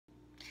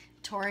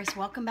Taurus,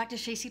 welcome back to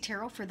SHASIE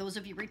Tarot. For those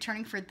of you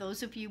returning, for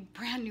those of you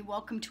brand new,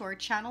 welcome to our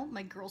channel.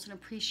 My girls, and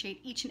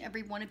appreciate each and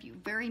every one of you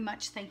very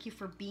much. Thank you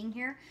for being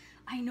here.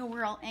 I know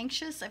we're all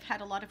anxious. I've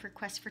had a lot of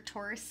requests for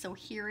Taurus, so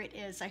here it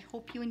is. I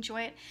hope you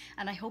enjoy it,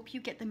 and I hope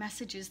you get the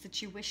messages that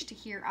you wish to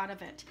hear out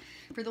of it.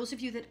 For those of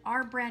you that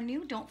are brand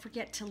new, don't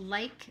forget to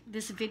like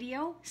this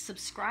video,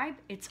 subscribe.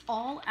 It's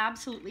all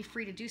absolutely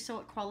free to do so.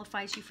 It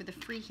qualifies you for the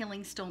free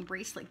Healing Stone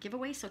Bracelet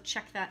giveaway, so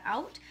check that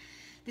out.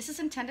 This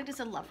is intended as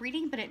a love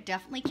reading, but it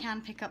definitely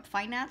can pick up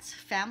finance,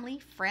 family,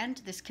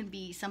 friend. This can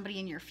be somebody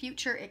in your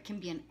future. It can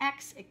be an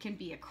ex. It can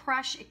be a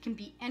crush. It can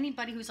be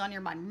anybody who's on your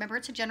mind. Remember,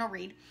 it's a general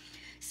read.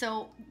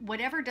 So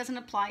whatever doesn't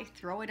apply,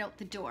 throw it out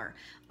the door.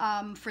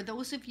 For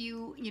those of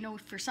you,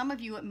 for some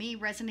of you, it may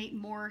resonate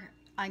more.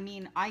 I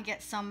mean, I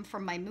get some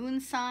from my moon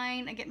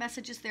sign. I get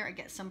messages there. I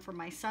get some from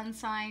my sun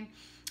sign.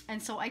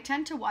 And so I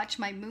tend to watch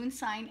my moon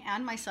sign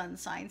and my sun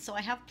sign. So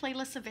I have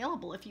playlists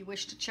available if you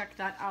wish to check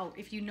that out,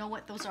 if you know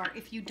what those are.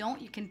 If you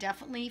don't, you can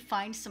definitely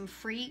find some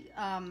free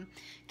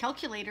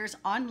calculators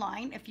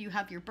online. If you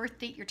have your birth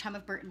date, your time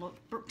of birth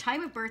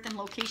and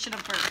location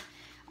of birth,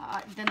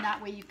 then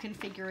that way you can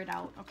figure it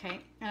out, okay?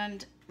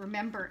 And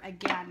remember,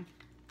 again,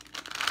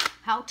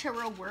 how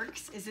tarot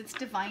works is it's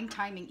divine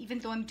timing. Even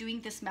though I'm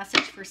doing this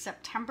message for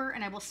September,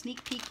 and I will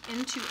sneak peek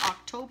into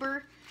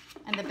October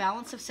and the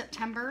balance of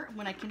September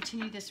when I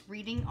continue this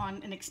reading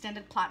on an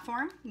extended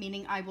platform,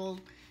 meaning I will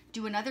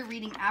do another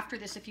reading after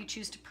this if you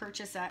choose to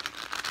purchase it.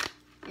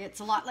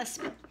 It's a lot less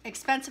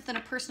expensive than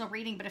a personal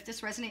reading, but if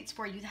this resonates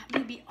for you, that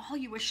may be all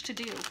you wish to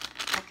do.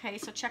 Okay,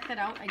 so check that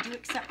out. I do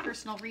accept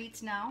personal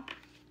reads now,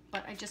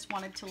 but I just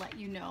wanted to let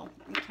you know,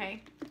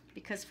 okay?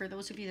 Because for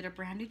those of you that are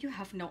brand new, you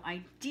have no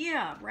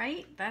idea,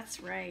 right? That's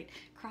right.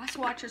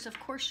 Crosswatchers, of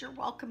course, you're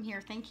welcome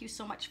here. Thank you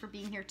so much for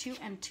being here too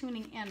and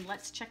tuning in.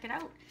 Let's check it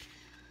out.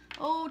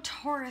 Oh,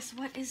 Taurus,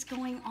 what is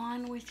going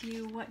on with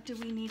you? What do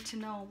we need to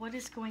know? What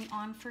is going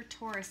on for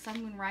Taurus,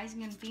 Sun, Moon,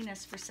 Rising, and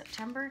Venus for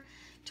September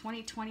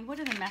 2020? What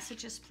are the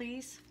messages,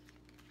 please?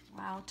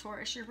 Wow,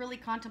 Taurus, you're really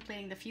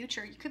contemplating the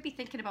future. You could be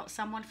thinking about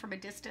someone from a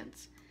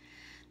distance.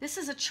 This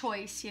is a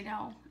choice, you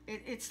know.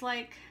 It's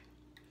like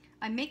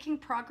I'm making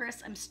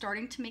progress. I'm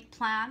starting to make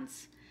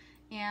plans,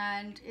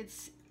 and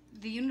it's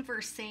the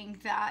universe saying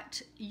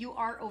that you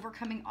are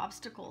overcoming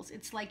obstacles.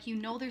 It's like,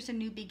 there's a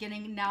new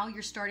beginning. Now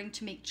you're starting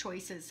to make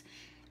choices.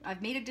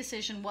 I've made a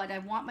decision what I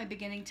want my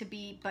beginning to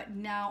be, but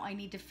now I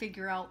need to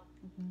figure out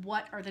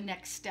what are the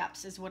next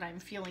steps is what I'm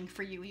feeling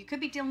for you. You could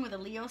be dealing with a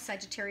Leo,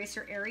 Sagittarius,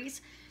 or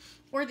Aries,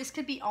 or this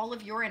could be all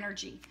of your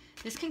energy.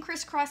 This can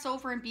crisscross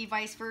over and be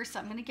vice versa.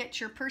 I'm going to get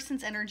your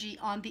person's energy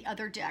on the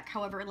other deck.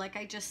 However, like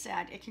I just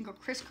said, it can go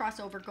crisscross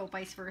over, go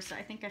vice versa.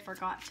 I think I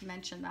forgot to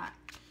mention that.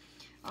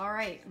 All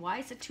right, why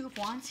is the Two of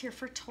Wands here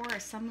for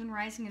Taurus, Sun, Moon,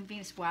 Rising, and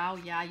Venus? Wow,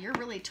 yeah, you're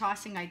really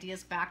tossing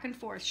ideas back and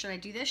forth. Should I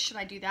do this? Should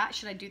I do that?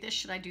 Should I do this?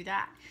 Should I do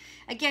that?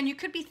 Again, you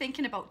could be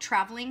thinking about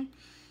traveling.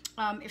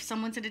 If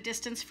someone's at a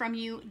distance from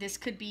you, this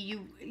could be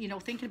you,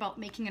 thinking about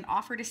making an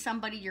offer to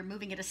somebody. You're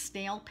moving at a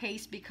snail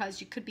pace because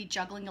you could be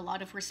juggling a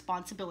lot of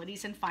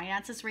responsibilities and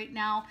finances right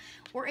now.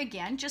 Or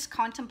again, just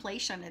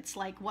contemplation. It's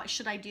like, what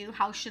should I do?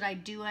 How should I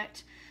do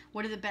it?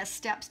 What are the best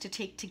steps to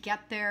take to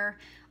get there?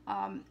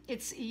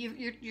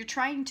 You're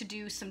trying to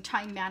do some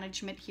time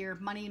management here,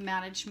 money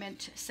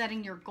management,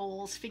 setting your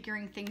goals,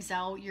 figuring things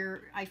out.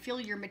 I feel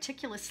you're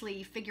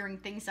meticulously figuring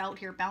things out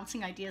here,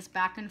 bouncing ideas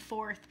back and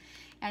forth.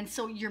 And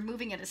so you're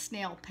moving at a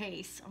snail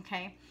pace,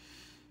 okay?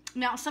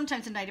 Now,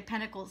 sometimes the Knight of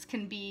Pentacles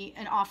can be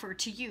an offer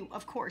to you.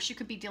 Of course, you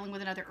could be dealing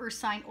with another earth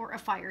sign or a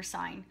fire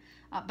sign.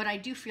 But I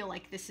do feel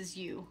like this is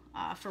you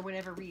for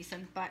whatever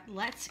reason. But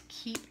let's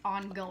keep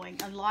on going.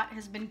 A lot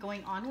has been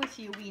going on with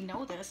you. We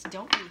know this,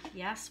 don't we?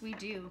 Yes, we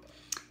do.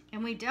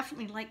 And we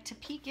definitely like to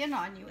peek in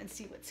on you and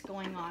see what's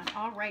going on.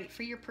 All right,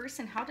 for your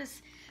person, how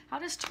does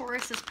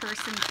Taurus's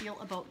person feel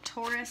about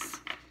Taurus?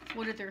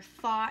 What are their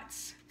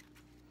thoughts?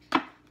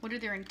 What are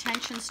their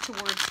intentions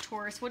towards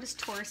Taurus? What does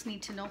Taurus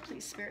need to know,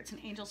 please, spirits and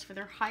angels, for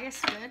their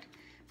highest good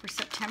for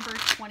September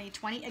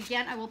 2020?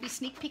 Again, I will be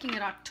sneak peeking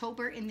at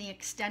October in the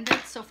extended.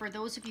 So for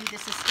those of you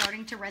this is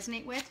starting to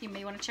resonate with, you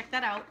may want to check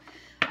that out.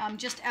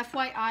 Just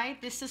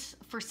FYI, this is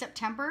for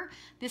September.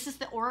 This is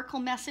the oracle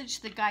message,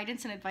 the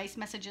guidance and advice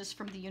messages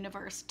from the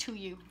universe to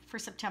you for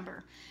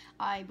September.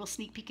 I will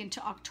sneak peek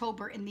into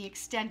October in the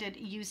extended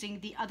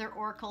using the other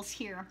oracles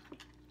here.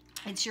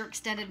 It's your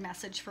extended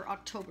message for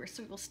October,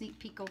 so we will sneak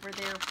peek over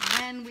there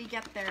when we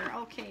get there.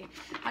 Okay,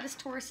 how does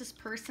Taurus's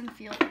person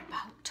feel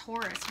about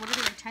Taurus? What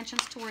are their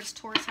intentions towards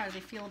Taurus? How do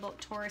they feel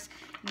about Taurus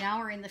now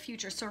or in the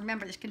future? So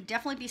remember, this can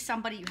definitely be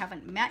somebody you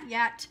haven't met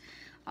yet.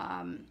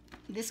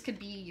 This could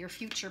be your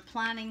future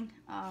planning.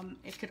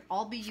 It could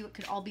all be you. It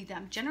could all be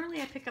them.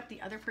 Generally, I pick up the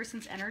other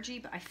person's energy,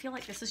 but I feel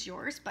like this is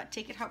yours. But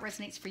take it how it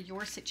resonates for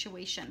your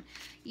situation.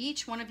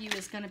 Each one of you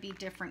is going to be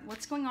different.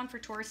 What's going on for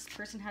Taurus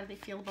person? How do they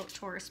feel about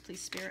Taurus,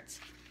 please, spirits?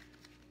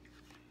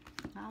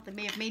 Well, they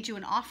may have made you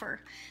an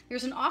offer.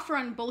 There's an offer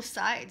on both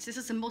sides. This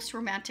is the most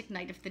romantic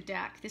night of the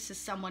deck. This is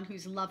someone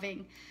who's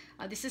loving.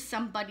 This is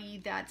somebody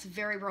that's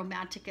very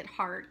romantic at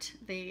heart.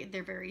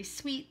 They're very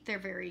sweet. They're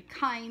very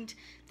kind.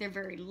 They're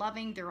very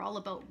loving. They're all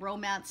about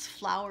romance,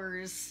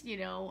 flowers, you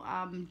know,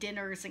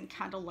 dinners and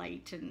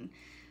candlelight and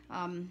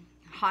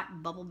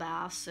hot bubble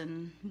baths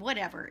and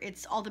whatever.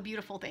 It's all the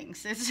beautiful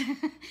things.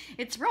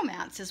 It's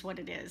romance is what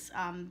it is.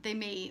 They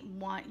may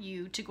want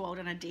you to go out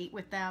on a date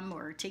with them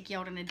or take you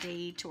out on a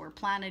date or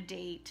plan a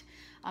date.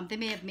 They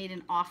may have made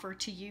an offer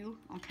to you.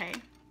 Okay,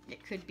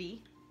 it could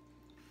be.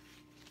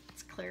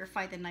 Let's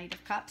clarify the Knight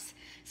of Cups.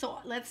 So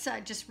let's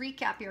just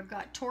recap here. I've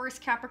got Taurus,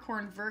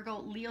 Capricorn,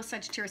 Virgo, Leo,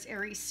 Sagittarius,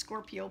 Aries,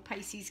 Scorpio,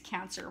 Pisces,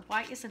 Cancer.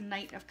 Why is a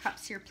Knight of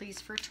Cups here,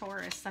 please, for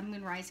Taurus, Sun,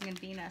 Moon, Rising, and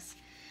Venus?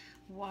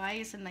 Why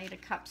is a Knight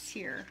of Cups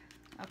here?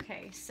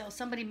 Okay, so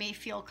somebody may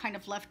feel kind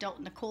of left out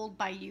in the cold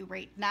by you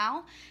right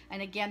now.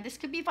 And again, this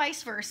could be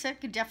vice versa.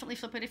 Could definitely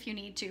flip it if you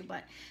need to,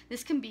 but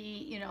this can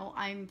be, you know,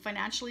 I'm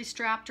financially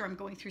strapped, or I'm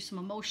going through some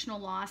emotional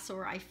loss,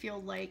 or I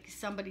feel like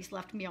somebody's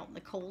left me out in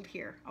the cold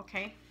here,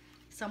 okay?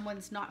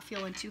 Someone's not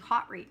feeling too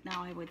hot right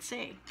now, I would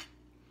say.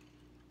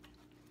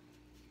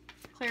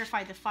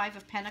 Clarify the Five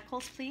of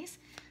Pentacles, please.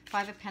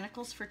 Five of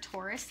Pentacles for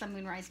Taurus, Sun,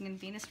 Moon, Rising, and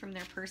Venus from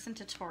their person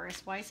to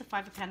Taurus. Why is the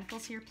Five of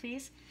Pentacles here,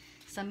 please?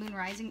 Sun, Moon,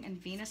 Rising, and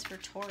Venus for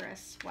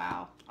Taurus.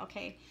 Wow.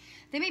 Okay.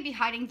 They may be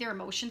hiding their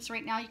emotions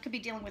right now. You could be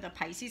dealing with a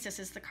Pisces. This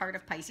is the card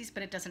of Pisces,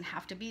 but it doesn't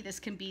have to be. This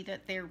can be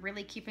that they're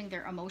really keeping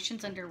their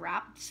emotions under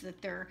wraps,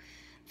 that they're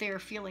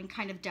feeling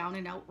kind of down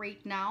and out right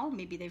now.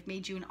 Maybe they've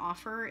made you an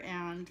offer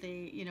and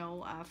they, you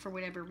know, for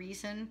whatever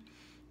reason,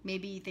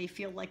 maybe they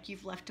feel like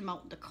you've left them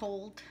out in the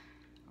cold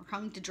or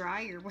hung to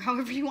dry, or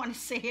however you want to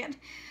say it.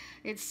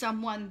 It's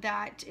someone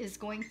that is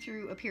going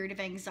through a period of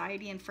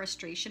anxiety and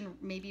frustration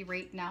maybe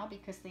right now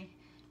because they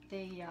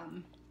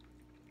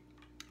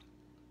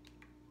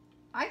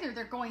either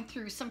they're going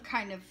through some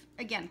kind of,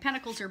 again,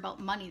 Pentacles are about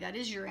money. That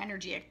is your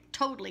energy. It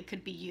totally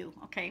could be you,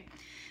 okay?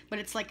 But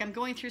it's like, I'm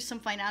going through some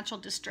financial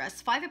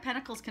distress. Five of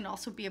Pentacles can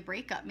also be a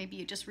breakup. Maybe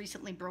you just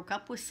recently broke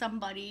up with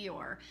somebody,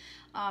 or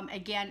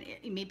again,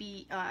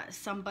 maybe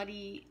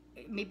somebody,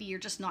 maybe you're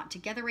just not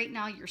together right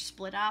now, you're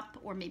split up,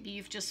 or maybe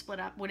you've just split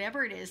up.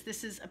 Whatever it is,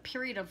 this is a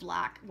period of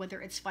lack,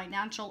 whether it's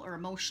financial or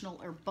emotional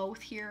or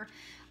both here.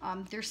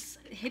 There's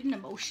hidden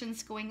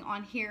emotions going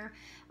on here,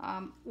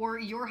 or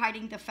you're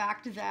hiding the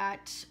fact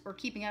that, or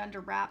keeping it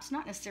under wraps,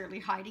 not necessarily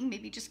hiding,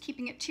 maybe just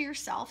keeping it to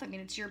yourself. I mean,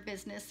 it's your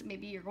business.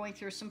 Maybe you're going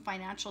through some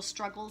financial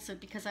struggles, and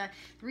because the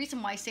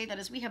reason why I say that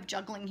is we have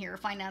juggling here,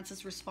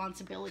 finances,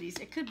 responsibilities.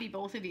 It could be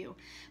both of you,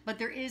 but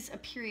there is a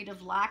period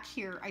of lack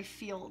here. I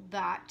feel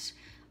that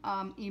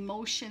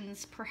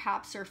emotions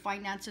perhaps or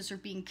finances are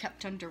being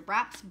kept under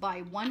wraps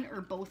by one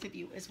or both of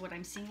you is what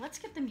I'm seeing. Let's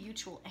get the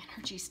mutual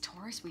energies,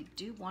 Taurus. We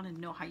do want to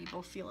know how you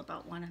both feel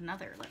about one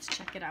another. Let's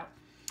check it out.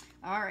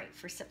 All right,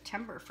 for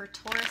September, for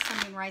Taurus,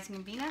 Sun, Moon, Rising,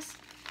 and Venus.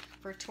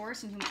 For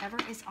Taurus and whomever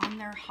is on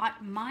their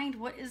hot mind,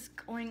 what is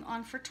going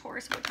on for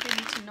Taurus? What do they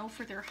need to know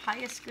for their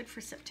highest good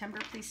for September,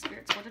 please,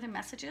 spirits? What are the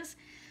messages?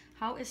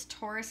 How is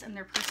Taurus and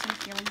their person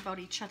feeling about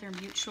each other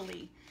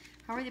mutually?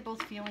 How are they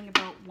both feeling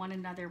about one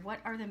another? What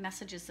are the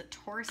messages that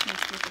Taurus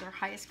needs to know for their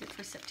highest good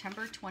for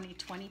September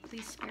 2020,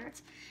 please,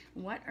 spirits?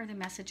 What are the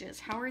messages?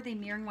 How are they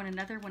mirroring one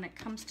another when it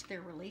comes to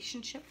their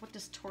relationship? What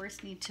does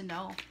Taurus need to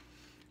know?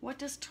 What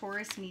does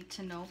Taurus need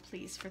to know,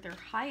 please, for their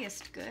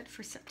highest good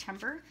for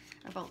September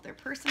about their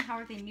person? How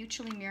are they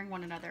mutually mirroring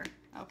one another?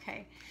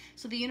 Okay,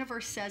 so the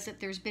universe says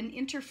that there's been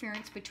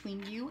interference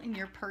between you and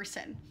your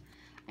person.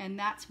 And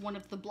that's one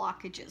of the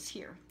blockages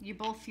here. You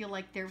both feel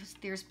like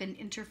there's been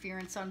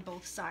interference on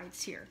both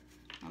sides here,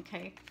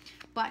 okay?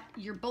 But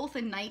you're both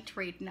a knight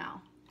right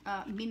now,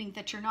 meaning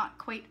that you're not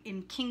quite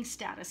in king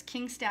status.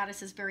 King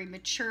status is very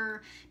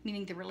mature,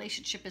 meaning the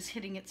relationship is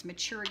hitting its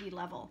maturity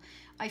level.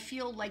 I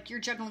feel like you're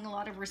juggling a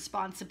lot of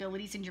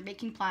responsibilities and you're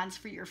making plans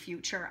for your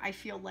future. I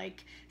feel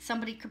like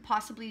somebody could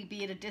possibly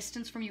be at a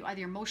distance from you,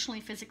 either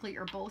emotionally, physically,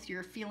 or both.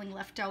 You're feeling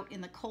left out in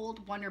the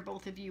cold, one or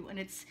both of you, and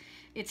it's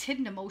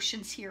hidden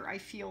emotions here. I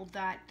feel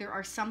that there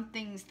are some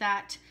things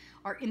that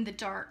are in the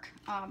dark.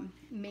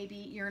 Maybe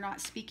you're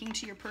not speaking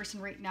to your person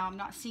right now. I'm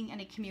not seeing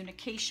any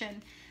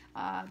communication.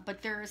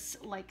 But there's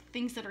like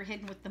things that are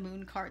hidden with the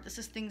moon card. This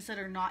is things that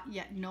are not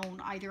yet known,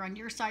 either on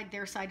your side,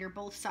 their side, or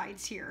both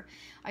sides here.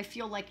 I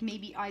feel like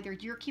maybe either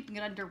you're keeping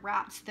it under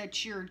wraps,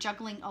 that you're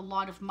juggling a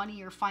lot of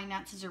money or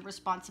finances or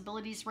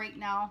responsibilities right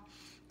now,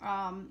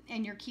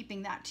 and you're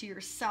keeping that to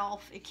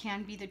yourself. It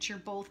can be that you're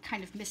both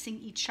kind of missing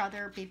each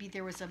other. Maybe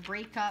there was a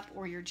breakup,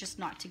 or you're just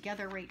not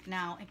together right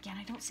now. Again,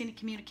 I don't see any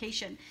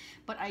communication,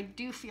 but I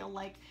do feel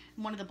like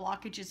one of the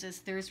blockages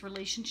is there's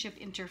relationship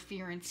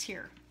interference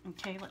here.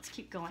 Okay, let's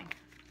keep going.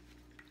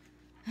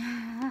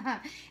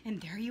 And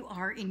there you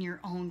are in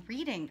your own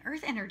reading.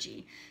 Earth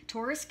energy,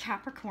 Taurus,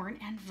 Capricorn,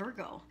 and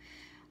Virgo.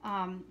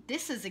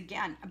 This is,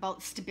 again,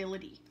 about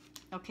stability.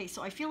 Okay,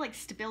 so I feel like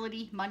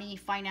stability, money,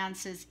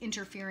 finances,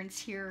 interference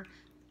here,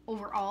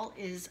 overall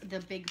is the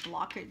big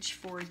blockage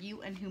for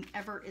you and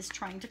whomever is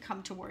trying to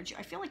come towards you.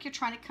 I feel like you're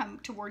trying to come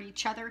toward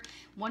each other.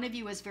 One of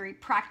you is very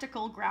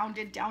practical,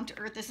 grounded, down to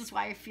earth. This is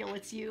why I feel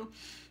it's you.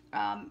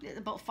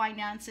 About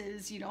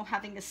finances, you know,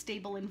 having a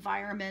stable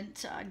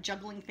environment,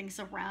 juggling things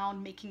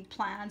around, making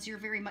plans. You're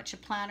very much a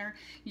planner.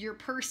 Your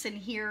person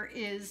here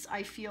is,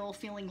 I feel,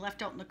 feeling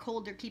left out in the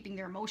cold. They're keeping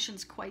their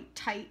emotions quite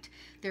tight.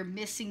 They're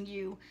missing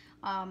you.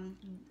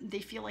 They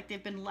feel like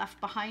they've been left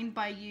behind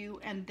by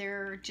you, and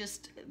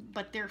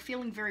but they're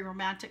feeling very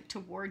romantic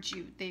towards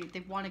you.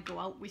 They want to go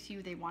out with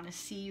you. They want to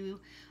see you.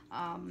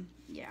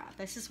 Yeah,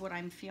 this is what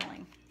I'm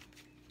feeling.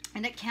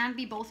 And it can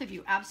be both of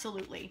you,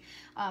 absolutely.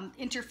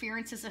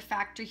 Interference is a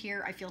factor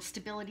here. I feel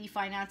stability,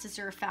 finances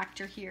are a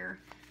factor here.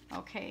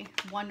 Okay,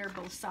 one or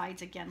both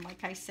sides again,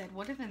 like I said.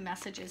 What are the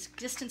messages?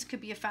 Distance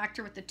could be a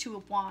factor with the Two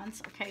of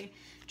Wands, okay?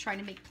 Trying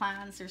to make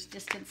plans, there's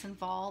distance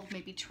involved,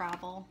 maybe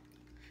travel.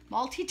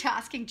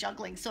 Multitasking,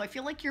 juggling. So I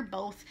feel like you're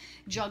both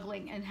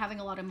juggling and having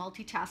a lot of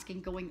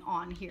multitasking going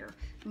on here.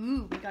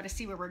 Ooh, we got to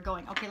see where we're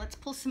going. Okay, let's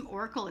pull some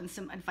oracle and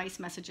some advice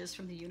messages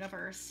from the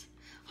universe.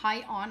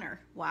 High honor.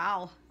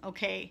 Wow.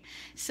 Okay.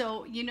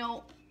 So, you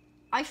know,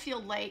 I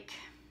feel like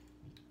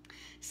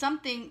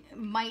something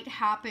might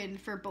happen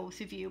for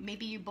both of you.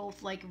 Maybe you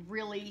both like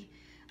really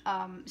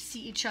see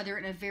each other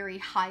in a very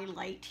high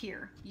light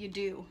here. You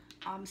do.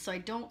 So I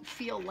don't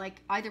feel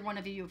like either one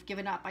of you have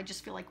given up. I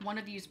just feel like one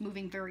of you is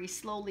moving very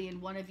slowly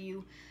and one of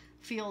you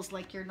feels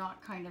like you're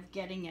not kind of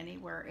getting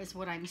anywhere is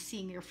what I'm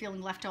seeing. You're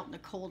feeling left out in the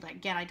cold.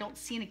 Again, I don't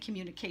see any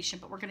communication,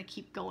 but we're going to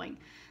keep going.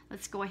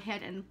 Let's go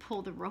ahead and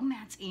pull the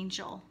romance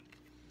angel.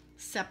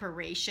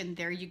 Separation.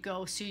 There you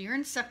go. So you're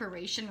in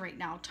separation right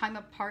now. Time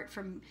apart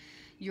from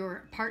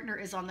your partner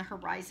is on the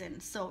horizon.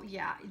 So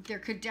yeah, there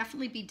could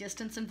definitely be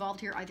distance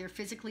involved here, either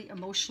physically,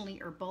 emotionally,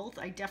 or both.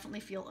 I definitely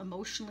feel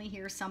emotionally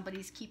here.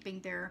 Somebody's keeping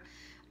their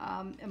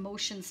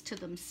emotions to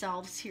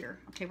themselves here.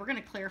 Okay, we're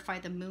going to clarify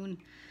the moon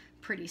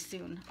pretty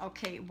soon.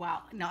 Okay,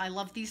 wow. Now I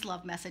love these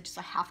love messages.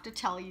 I have to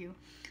tell you,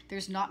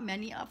 there's not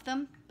many of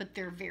them, but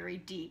they're very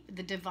deep.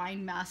 The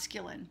divine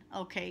masculine.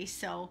 Okay,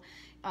 so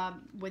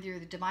whether you're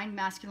the divine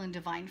masculine,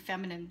 divine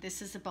feminine,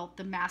 this is about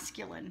the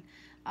masculine.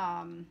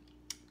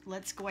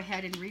 Let's go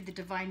ahead and read the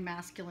divine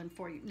masculine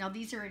for you. Now,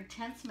 these are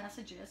intense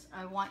messages.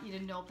 I want you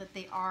to know that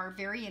they are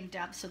very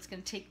in-depth, so it's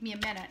going to take me a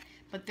minute,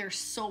 but they're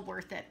so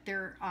worth it.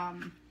 They're,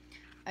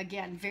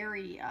 again,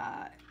 very,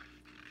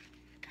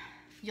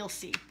 you'll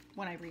see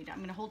when I read. I'm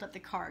going to hold up the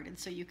card, and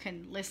so you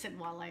can listen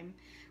while I'm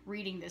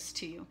reading this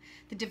to you.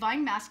 The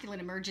divine masculine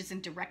emerges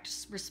in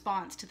direct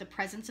response to the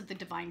presence of the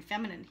divine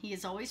feminine. He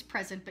is always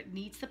present, but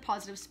needs the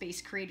positive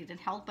space created and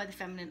held by the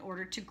feminine in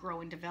order to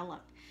grow and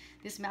develop.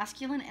 This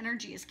masculine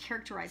energy is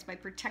characterized by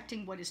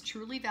protecting what is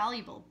truly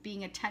valuable,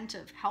 being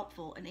attentive,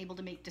 helpful, and able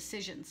to make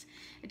decisions.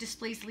 It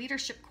displays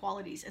leadership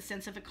qualities, a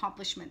sense of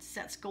accomplishment,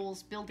 sets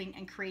goals, building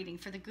and creating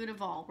for the good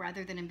of all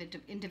rather than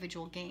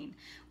individual gain,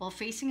 while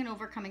facing and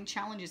overcoming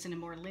challenges in a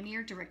more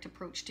linear, direct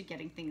approach to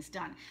getting things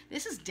done.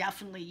 This is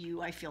definitely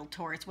you, I feel,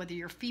 Taurus, whether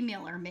you're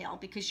female or male,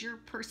 because you're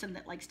a person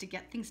that likes to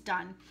get things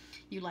done.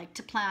 You like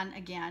to plan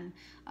again.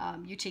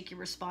 You take your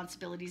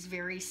responsibilities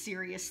very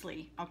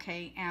seriously,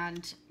 okay?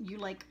 And you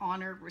like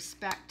honor,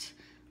 respect.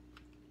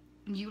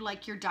 You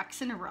like your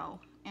ducks in a row.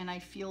 And I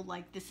feel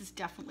like this is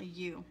definitely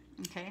you,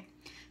 okay?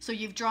 So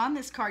you've drawn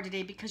this card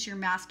today because your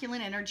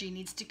masculine energy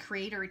needs to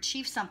create or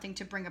achieve something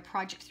to bring a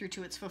project through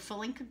to its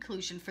fulfilling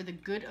conclusion for the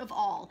good of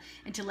all,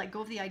 and to let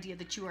go of the idea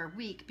that you are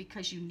weak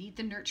because you need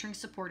the nurturing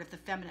support of the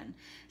feminine.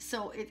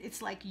 So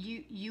it's like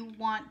you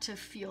want to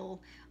feel...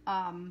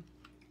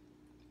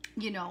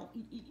 you know,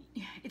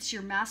 it's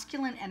your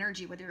masculine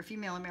energy, whether you're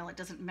female or male, it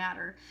doesn't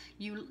matter.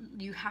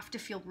 You have to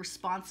feel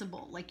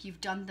responsible, like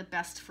you've done the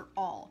best for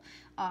all,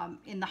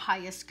 in the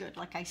highest good,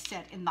 like I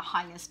said, in the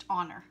highest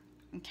honor,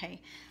 okay?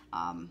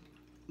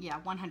 Yeah,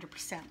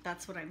 100%,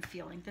 that's what I'm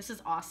feeling. This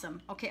is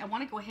awesome. Okay, I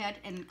want to go ahead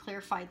and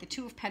clarify the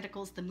Two of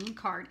Pentacles, the Moon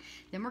card.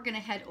 Then we're going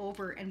to head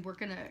over and we're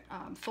going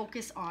to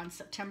focus on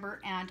September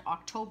and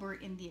October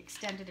in the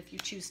extended, if you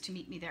choose to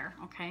meet me there,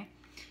 okay?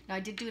 Now, I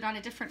did do it on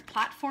a different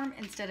platform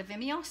instead of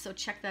Vimeo, so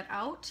check that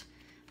out.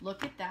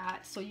 Look at that.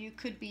 So you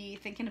could be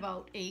thinking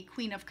about a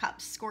Queen of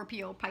Cups,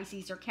 Scorpio,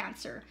 Pisces, or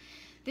Cancer.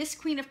 This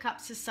Queen of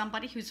Cups is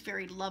somebody who's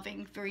very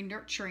loving, very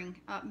nurturing,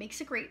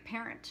 makes a great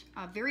parent,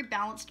 very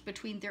balanced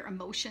between their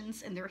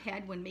emotions and their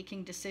head when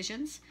making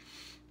decisions.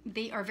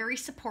 They are very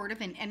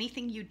supportive in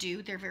anything you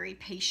do. They're very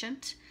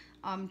patient,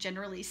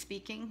 generally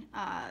speaking.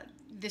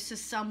 This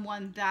is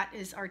someone that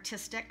is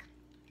artistic.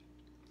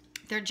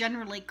 They're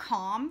generally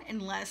calm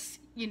unless,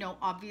 you know,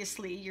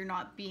 obviously you're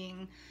not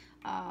being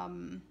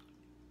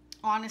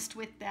honest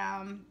with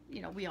them.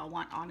 You know, we all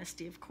want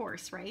honesty, of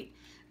course, right?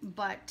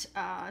 But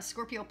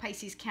Scorpio,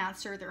 Pisces,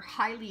 Cancer, they're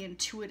highly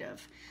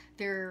intuitive.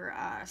 They're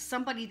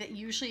somebody that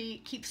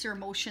usually keeps their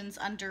emotions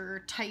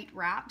under tight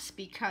wraps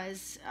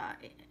because,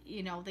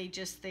 you know,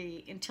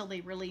 they until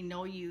they really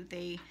know you,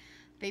 they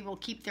They will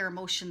keep their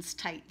emotions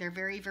tight. They're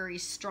very, very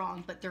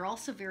strong, but they're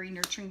also very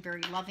nurturing,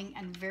 very loving,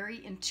 and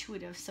very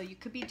intuitive. So you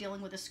could be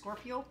dealing with a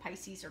Scorpio,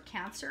 Pisces, or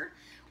Cancer,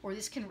 or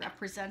this can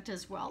represent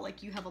as well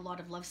like you have a lot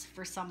of love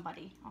for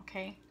somebody,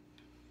 okay?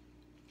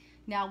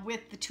 Now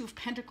with the Two of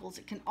Pentacles,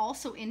 it can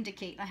also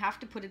indicate, I have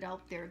to put it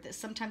out there, that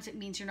sometimes it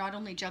means you're not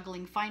only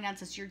juggling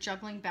finances, you're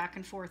juggling back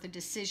and forth a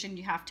decision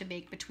you have to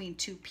make between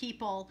two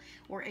people,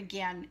 or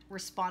again,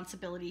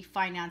 responsibility,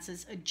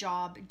 finances, a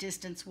job,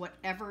 distance,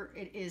 whatever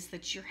it is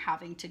that you're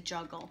having to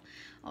juggle.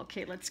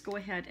 Okay, let's go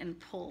ahead and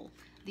pull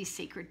the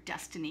Sacred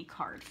Destiny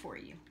card for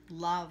you.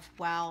 Love.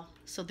 Wow.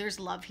 So there's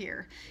love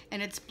here,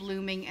 and it's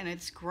blooming and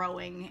it's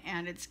growing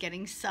and it's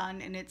getting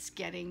sun and it's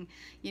getting,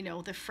 you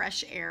know, the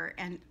fresh air,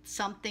 and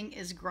something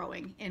is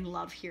growing in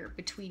love here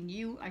between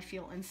you, I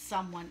feel, and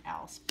someone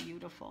else.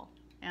 Beautiful.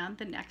 And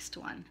the next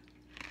one.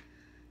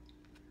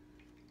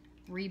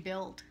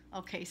 Rebuild.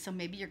 Okay, so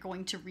maybe you're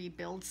going to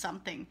rebuild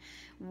something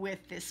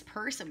with this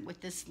person, with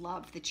this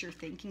love that you're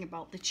thinking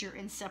about, that you're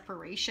in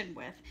separation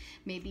with.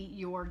 Maybe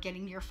you're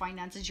getting your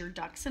finances, your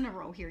ducks in a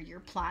row here. You're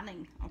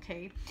planning,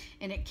 okay?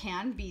 And it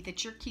can be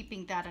that you're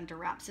keeping that under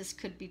wraps. This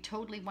could be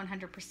totally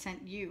 100%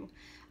 you,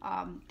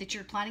 that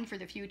you're planning for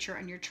the future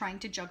and you're trying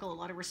to juggle a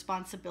lot of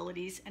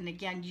responsibilities. And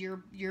again,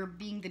 you're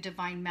being the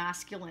divine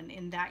masculine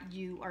in that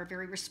you are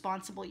very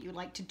responsible. You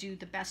like to do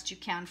the best you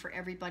can for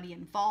everybody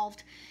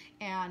involved.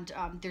 And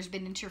there's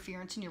been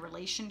interference in your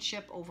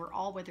relationship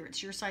overall, whether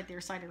it's your side,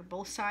 their side, or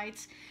both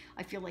sides.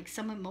 I feel like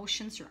some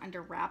emotions are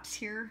under wraps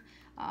here.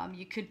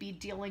 You could be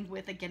dealing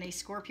with, again, a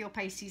Scorpio,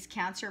 Pisces,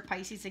 Cancer,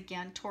 Pisces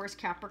again, Taurus,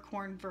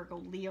 Capricorn,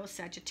 Virgo, Leo,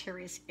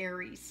 Sagittarius,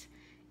 Aries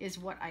is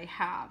what I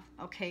have.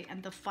 Okay,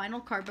 and the final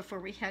card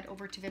before we head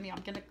over to Vimeo,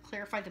 I'm going to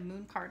clarify the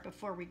Moon card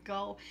before we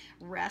go.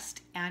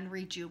 Rest and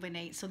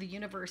rejuvenate. So the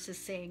universe is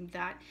saying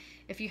that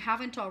if you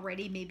haven't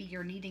already, maybe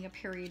you're needing a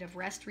period of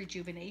rest,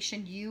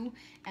 rejuvenation. You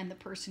and the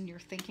person you're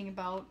thinking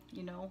about,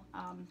 you know,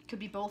 could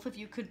be both of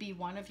you, could be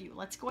one of you.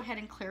 Let's go ahead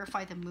and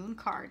clarify the Moon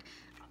card.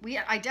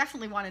 I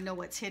definitely want to know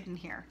what's hidden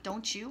here,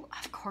 don't you?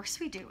 Of course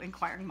we do.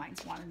 Inquiring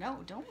minds want to know,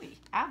 don't we?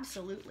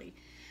 Absolutely.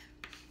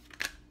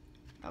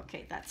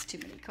 Okay, that's too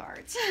many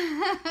cards.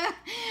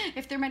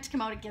 If they're meant to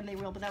come out again, they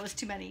will, but that was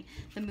too many.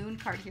 The Moon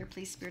card here,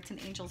 please, spirits and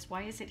angels.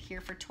 Why is it here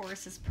for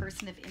Taurus's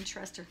person of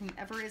interest or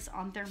whomever is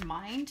on their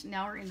mind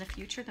now or in the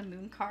future? The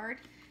Moon card.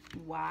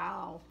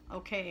 Wow.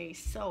 Okay,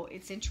 so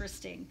it's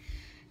interesting.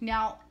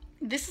 Now,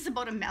 this is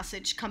about a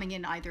message coming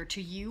in either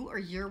to you or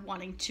you're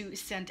wanting to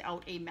send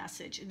out a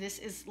message. This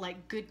is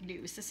like good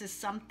news. This is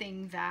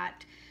something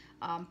that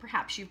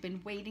perhaps you've been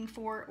waiting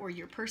for, or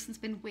your person's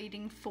been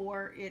waiting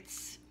for.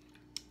 It's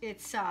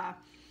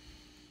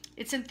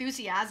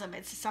enthusiasm.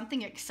 It's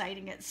something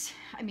exciting.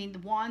 I mean, the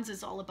Wands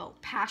is all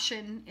about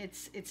passion.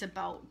 It's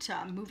about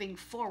moving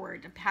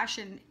forward.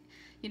 Passion,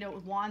 you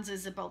know, Wands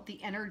is about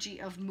the energy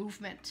of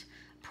movement,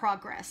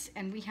 progress,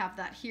 and we have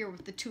that here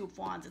with the Two of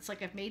Wands. It's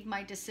like, I've made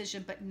my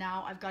decision, but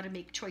now I've got to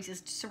make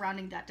choices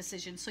surrounding that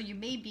decision. So you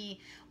may be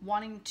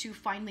wanting to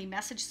finally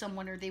message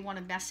someone, or they want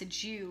to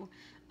message you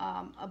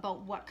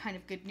about what kind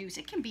of good news.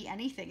 It can be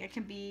anything. It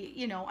can be,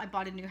 you know, I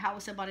bought a new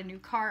house, I bought a new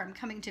car, I'm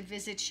coming to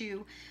visit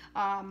you,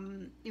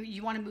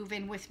 you want to move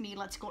in with me,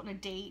 let's go on a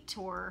date,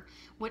 or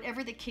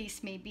whatever the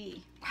case may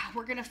be. Wow,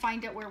 we're going to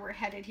find out where we're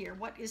headed here.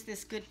 What is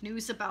this good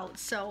news about?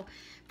 So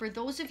for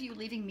those of you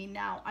leaving me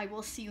now, I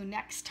will see you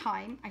next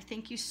time. I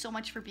thank you so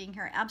much for being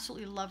here. I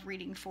absolutely love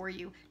reading for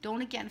you.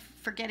 Don't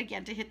forget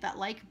again to hit that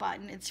like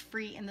button. It's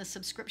free, and the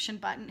subscription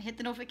button. Hit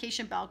the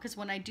notification bell, because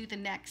when I do the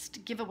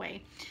next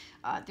giveaway,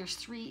 there's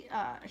 3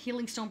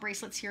 healing stone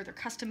bracelets here. They're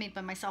custom made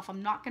by myself.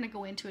 I'm not going to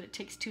go into it. It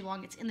takes too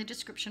long. It's in the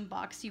description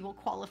box. You will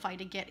qualify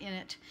to get in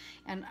it.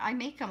 And I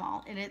make them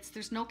all. And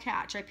there's no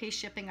catch. I pay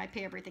shipping. I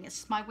pay everything.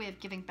 It's my way of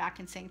giving back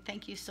and saying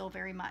thank you so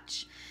very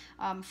much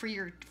for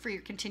your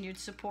continued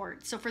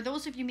support. So for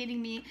those of you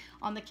meeting me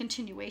on the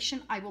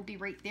continuation, I will be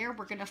right there.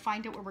 We're going to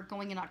find out where we're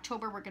going in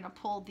October. We're going to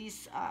pull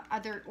these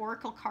other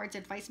oracle cards,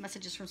 advice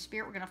messages from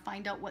Spirit. We're going to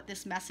find out what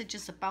this message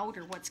is about,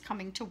 or what's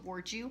coming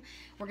towards you.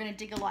 We're going to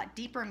dig a lot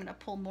deeper. I'm going to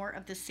pull more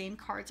of the same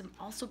cards. I'm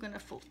also going to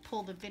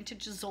pull the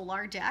vintage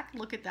Zolar deck.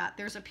 Look at that.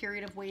 There's a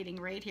period of waiting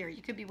right here.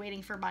 You could be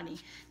waiting for money.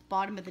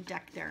 Bottom of the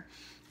deck there.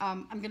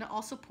 I'm going to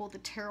also pull the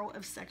Tarot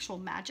of Sexual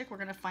Magic. We're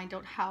going to find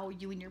out how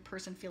you and your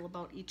person feel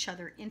about each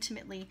other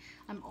intimately.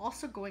 I'm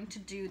also going to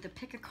do the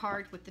pick a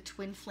card with the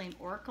Twin Flame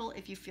Oracle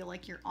if you feel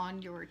like you're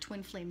on your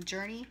Twin Flame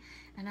journey.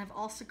 And I've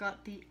also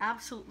got the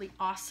absolutely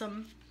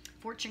awesome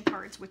fortune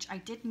cards, which I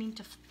did mean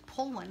to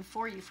pull one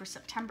for you for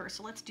September.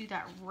 So let's do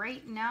that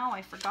right now.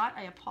 I forgot.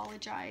 I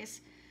apologize.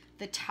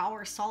 The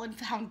Tower, solid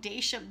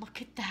foundation.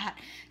 Look at that.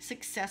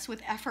 Success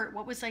with effort.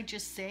 What was I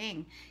just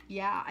saying?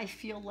 Yeah, I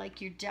feel like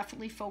you're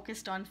definitely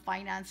focused on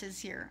finances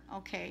here.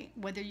 Okay,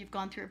 whether you've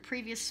gone through a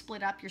previous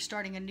split up, you're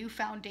starting a new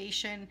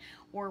foundation,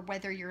 or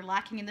whether you're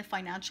lacking in the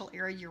financial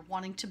area, you're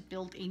wanting to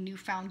build a new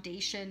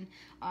foundation,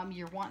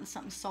 you're wanting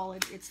something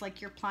solid. It's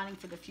like you're planning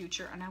for the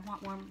future. And I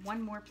want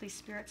one more, please,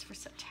 spirits, for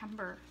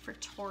September for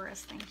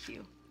Taurus. Thank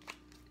you.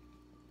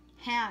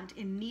 hand,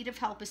 in need of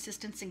help,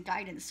 assistance, and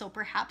guidance. So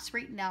perhaps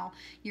right now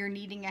you're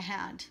needing a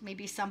hand.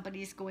 Maybe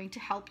somebody's going to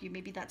help you.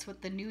 Maybe that's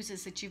what the news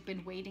is that you've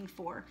been waiting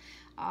for.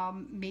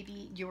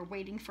 Maybe you're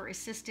waiting for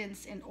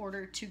assistance in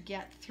order to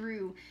get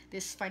through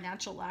this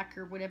financial lack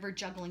or whatever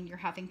juggling you're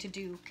having to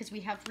do, because we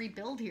have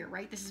rebuild here,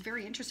 right? This is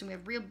very interesting.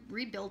 We have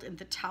rebuild in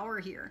the Tower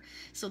here.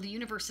 So the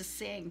universe is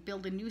saying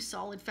build a new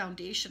solid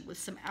foundation with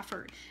some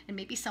effort, and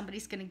maybe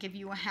somebody's going to give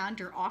you a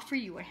hand or offer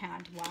you a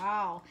hand.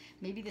 Wow,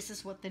 maybe this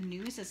is what the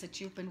news is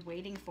that you've been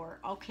waiting for.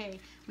 Okay,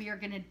 we are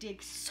going to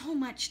dig so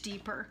much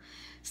deeper.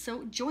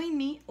 So join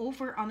me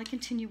over on the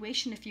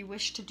continuation if you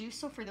wish to do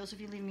so. For those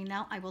of you leaving me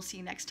now, I will see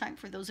you next time.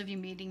 For those of you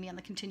meeting me on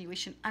the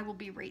continuation, I will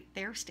be right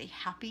there. Stay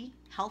happy,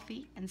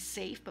 healthy, and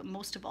safe, but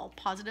most of all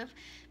positive,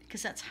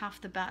 because that's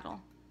half the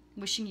battle.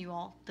 Wishing you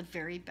all the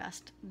very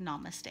best.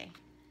 Namaste.